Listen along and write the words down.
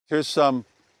Here's some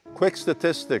quick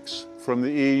statistics from the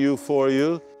EU for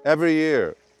you. Every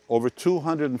year, over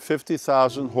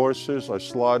 250,000 horses are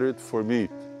slaughtered for meat.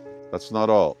 That's not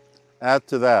all. Add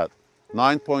to that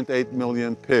 9.8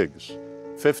 million pigs,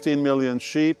 15 million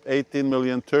sheep, 18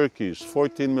 million turkeys,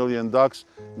 14 million ducks,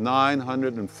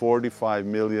 945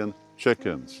 million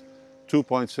chickens,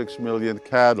 2.6 million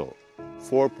cattle,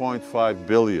 4.5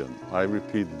 billion, I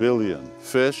repeat billion,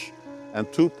 fish, and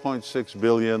 2.6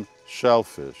 billion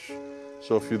shellfish.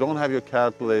 So if you don't have your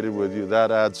calculator with you, that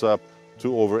adds up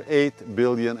to over 8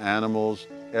 billion animals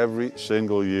every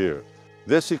single year.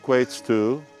 This equates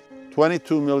to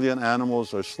 22 million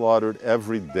animals are slaughtered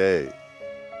every day.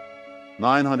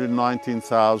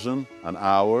 919,000 an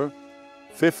hour,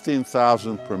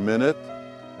 15,000 per minute,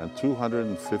 and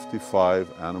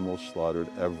 255 animals slaughtered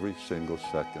every single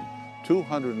second.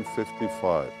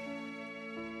 255.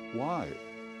 Why?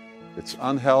 It's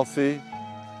unhealthy.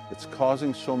 It's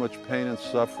causing so much pain and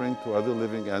suffering to other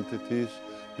living entities.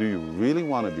 Do you really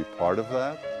want to be part of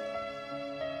that?